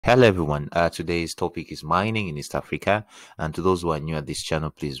Hello everyone, today's topic is mining in East Africa, and to those who are new at this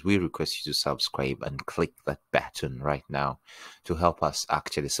channel, please we request you to subscribe and click that button right now to help us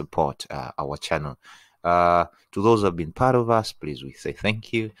actually support our channel. To those who have been part of us, please we say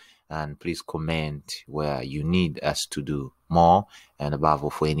thank you, and please comment where you need us to do more, and above all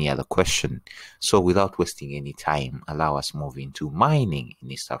for any other question. So without wasting any time, allow us move into mining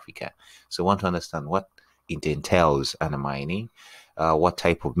in East Africa. So want to understand what it entails under mining. What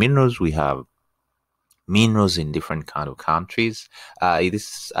type of minerals we have, minerals in different kind of countries.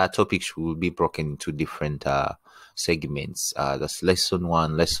 This topic will be broken into different segments. That's lesson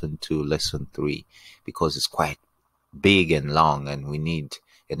 1, lesson 2, lesson 3, because it's quite big and long and we need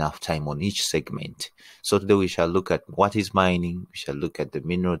enough time on each segment. So today we shall look at what is mining, we shall look at the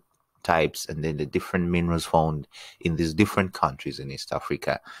mineral types and then the different minerals found in these different countries in East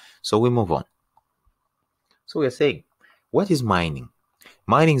Africa. So we move on. So we are saying, what is mining?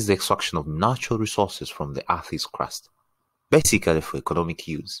 Mining is the extraction of natural resources from the Earth's crust, basically for economic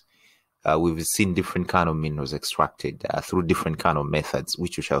use. We've seen different kind of minerals extracted through different kind of methods,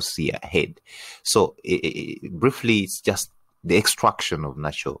 which we shall see ahead. So briefly, it's just the extraction of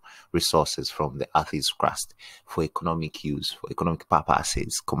natural resources from the Earth's crust for economic use, for economic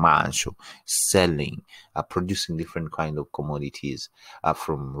purposes, commercial, selling, producing different kind of commodities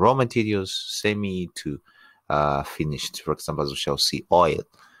from raw materials, semi to finished. For example, as we shall see, oil,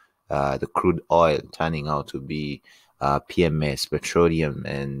 the crude oil turning out to be PMS, petroleum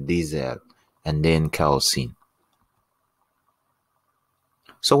and diesel, and then kerosene.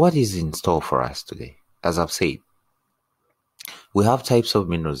 So what is in store for us today? As I've said, we have types of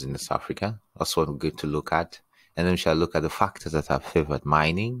minerals in East Africa. That's what we're going to look at. And then we shall look at the factors that have favored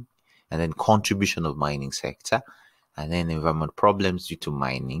mining, and then contribution of mining sector, and then environment problems due to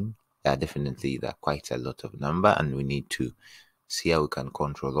mining. Definitely there are quite a lot of number and we need to see how we can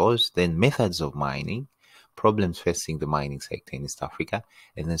control those. Then methods of mining, problems facing the mining sector in East Africa,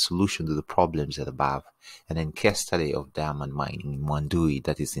 and then solution to the problems at above, and then case study of diamond mining in Mwandui,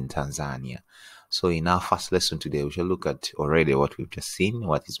 that is in Tanzania. So in our first lesson today, we shall look at already what we've just seen,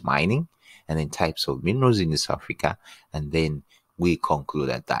 what is mining, and then types of minerals in East Africa, and then we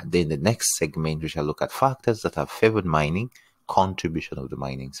conclude at that. Then the next segment, we shall look at factors that have favored mining, contribution of the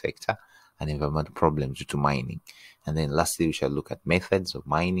mining sector, and environmental problems due to mining. And then lastly, we shall look at methods of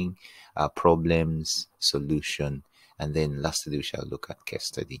mining, problems, solution, and then lastly, we shall look at case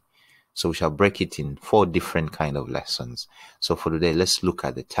study. So we shall break it in 4 different kind of lessons. So for today, let's look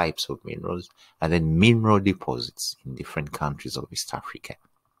at the types of minerals and then mineral deposits in different countries of East Africa.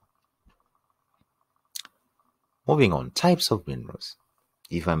 Moving on, types of minerals.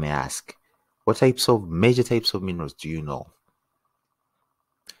 If I may ask, what major types of minerals do you know?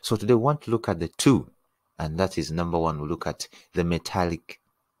 So today we want to look at the 2, and that is number 1, we'll look at the metallic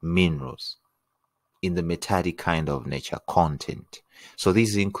minerals in the metallic kind of nature content. So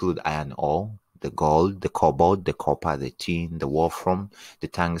these include iron ore, the gold, the cobalt, the copper, the tin, the wolfram, the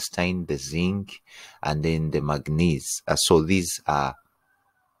tungsten, the zinc, and then the manganese. So these are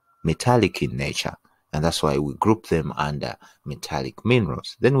metallic in nature, and that's why we group them under metallic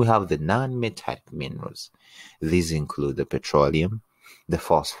minerals. Then we have the non-metallic minerals. These include the petroleum, the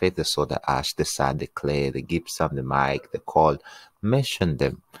phosphate, the soda ash, the sand, the clay, the gypsum, the mica, the coal. Mention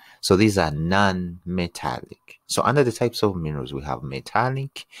them. So these are non-metallic. So under the types of minerals, we have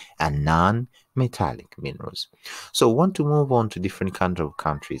metallic and non-metallic minerals. So we want to move on to different kind of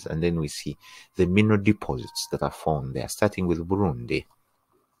countries, and then we see the mineral deposits that are found there, starting with Burundi.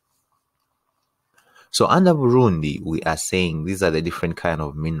 So under Burundi, we are saying these are the different kind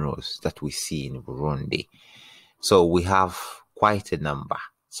of minerals that we see in Burundi. So we have quite a number.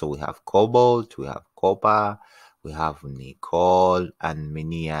 So we have cobalt, we have copper, we have nickel, and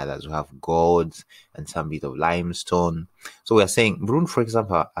many others. We have gold and some bit of limestone. So we are saying Burundi, for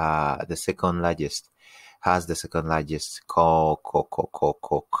example, has the second largest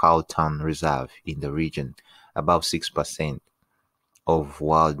coltan reserve in the region, about 6% of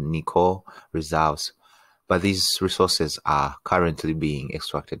world nickel reserves. But these resources are currently being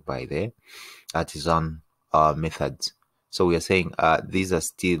extracted by the artisan methods. So we are saying these are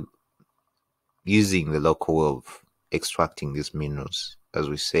still using the local way of extracting these minerals. As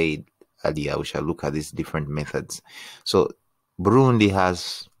we said earlier, we shall look at these different methods. So Burundi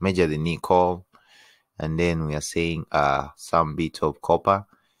has majorly nickel, and then we are saying some bit of copper,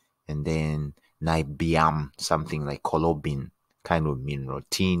 and then niobium, something like colobin kind of mineral,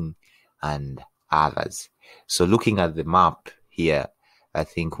 tin, and others. So looking at the map here, I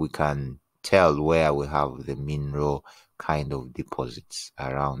think we can tell where we have the mineral kind of deposits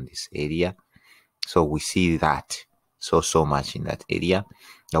around this area. So we see that so much in that area.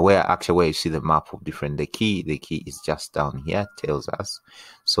 Now where you see the map of different, the key is just down here, tells us.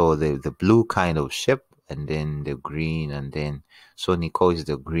 So the blue kind of shape, and then the green, and then so nickel is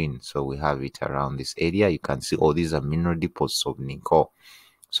the green. So we have it around this area. You can see all these are mineral deposits of nickel.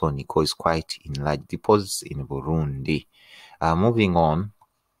 So nickel is quite in large deposits in Burundi. Moving on,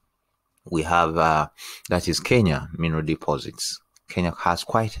 we have that is Kenya, mineral deposits. Kenya has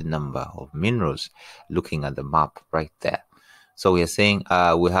quite a number of minerals, looking at the map right there. So we are saying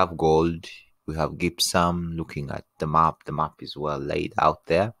we have gold, we have gypsum. Looking at the map is well laid out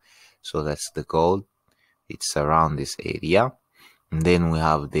there. So that's the gold, it's around this area. And then we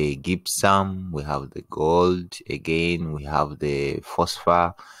have the gypsum, we have the gold again, we have the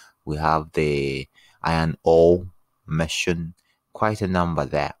phosphor, we have the iron ore mentioned, quite a number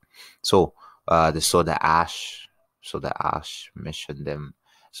there. So the soda ash mentioned them.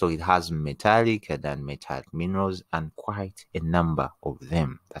 So it has metallic and non-metallic minerals, and quite a number of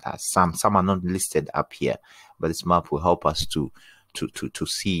them that are some are not listed up here, but this map will help us to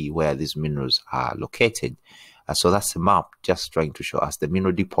see where these minerals are located. So that's the map, just trying to show us the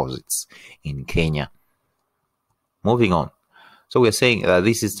mineral deposits in Kenya. Moving on, so we're saying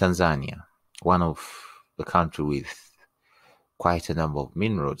this is Tanzania, one of the country with quite a number of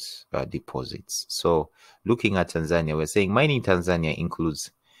minerals deposits. So looking at Tanzania, we're saying mining Tanzania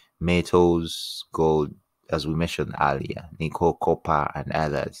includes metals, gold, as we mentioned earlier, nickel, copper, and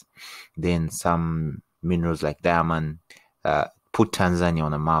others. Then some minerals like diamond. Put Tanzania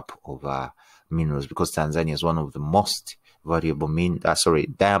on a map of minerals, because Tanzania is one of the most valuable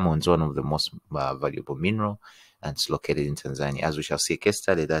diamond is one of the most valuable mineral, and it's located in Tanzania. As we shall see a case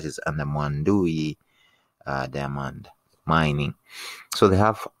study, that is under Mwandui diamond mining. So they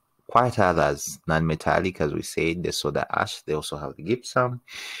have quite others, non-metallic, as we said, the soda ash. They also have the gypsum.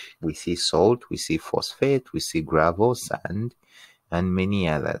 We see salt, we see phosphate, we see gravel, sand, and many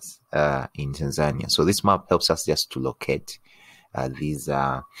others in Tanzania. So this map helps us just to locate these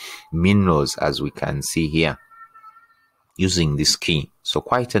minerals, as we can see here, using this key. So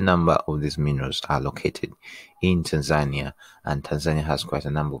quite a number of these minerals are located in Tanzania, and Tanzania has quite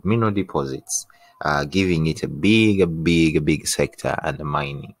a number of mineral deposits, giving it a big sector under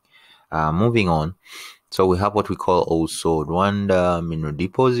mining. Moving on, so we have what we call also Rwanda mineral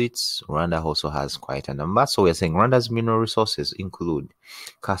deposits. Rwanda also has quite a number. So we're saying Rwanda's mineral resources include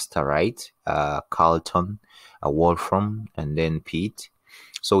casterite, coltan, wolfram, and then peat.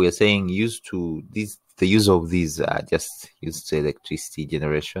 So we are saying the use of these just used to electricity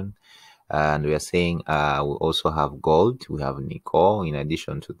generation. And we are saying we also have gold, we have nickel in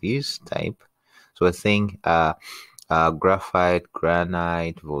addition to this type. So we're saying graphite,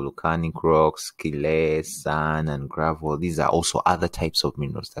 granite, volcanic rocks, clay, sand, and gravel. These are also other types of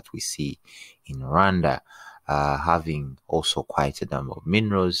minerals that we see in Rwanda, having also quite a number of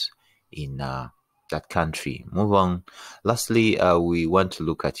minerals in that country. Move on. Lastly, we want to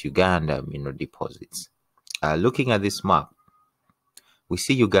look at Uganda mineral deposits. Looking at this map, we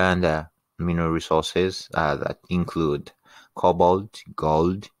see Uganda mineral resources that include cobalt,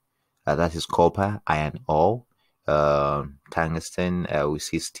 gold, that is copper, iron ore, tungsten, we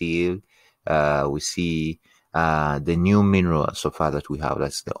see steel, we see the new mineral so far that we have,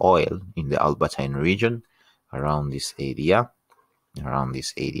 that's the oil in the Albertine region, around this area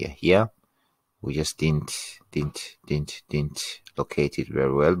here. We just didn't locate it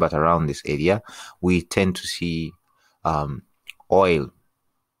very well, but around this area we tend to see oil.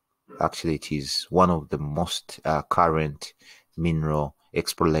 Actually, it is one of the most current mineral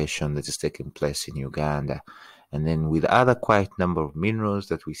exploration that is taking place in Uganda. And then with other quite number of minerals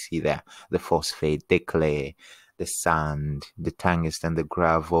that we see there, the phosphate, the clay, the sand, the tungsten, the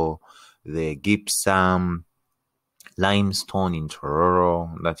gravel, the gypsum, limestone in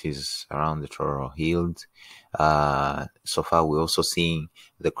Tororo, that is around the Tororo Hills. So far we're also seeing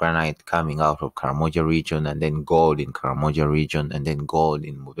the granite coming out of Karamoja region, and then gold in Karamoja region, and then gold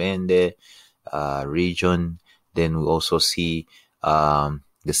in Mubende region. Then we also see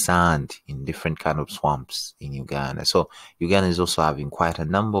the sand in different kind of swamps in Uganda. So Uganda is also having quite a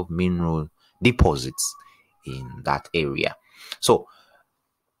number of mineral deposits in that area. So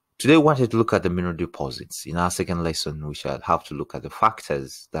today we wanted to look at the mineral deposits. In our second lesson, we shall have to look at the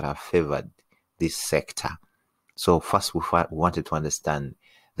factors that have favored this sector. So first we wanted to understand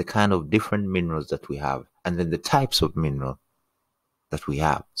the kind of different minerals that we have, and then the types of mineral that we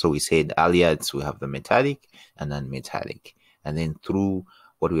have. So we said earlier we have the metallic and non-metallic. And then through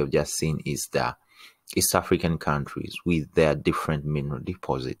what we have just seen is the East African countries with their different mineral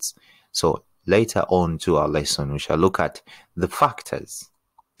deposits. So later on to our lesson, we shall look at the factors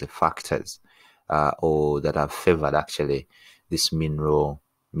or that have favored actually this mineral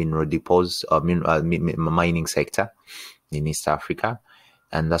deposits or mining sector in East Africa.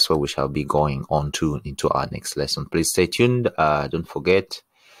 And that's what we shall be going on to into our next lesson. Please stay tuned. Don't forget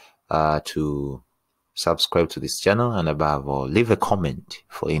to subscribe to this channel, and above all, leave a comment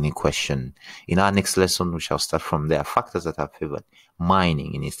for any question. In our next lesson, we shall start from there. Factors that have favored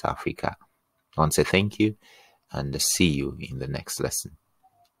mining in East Africa. I want to say thank you and see you in the next lesson.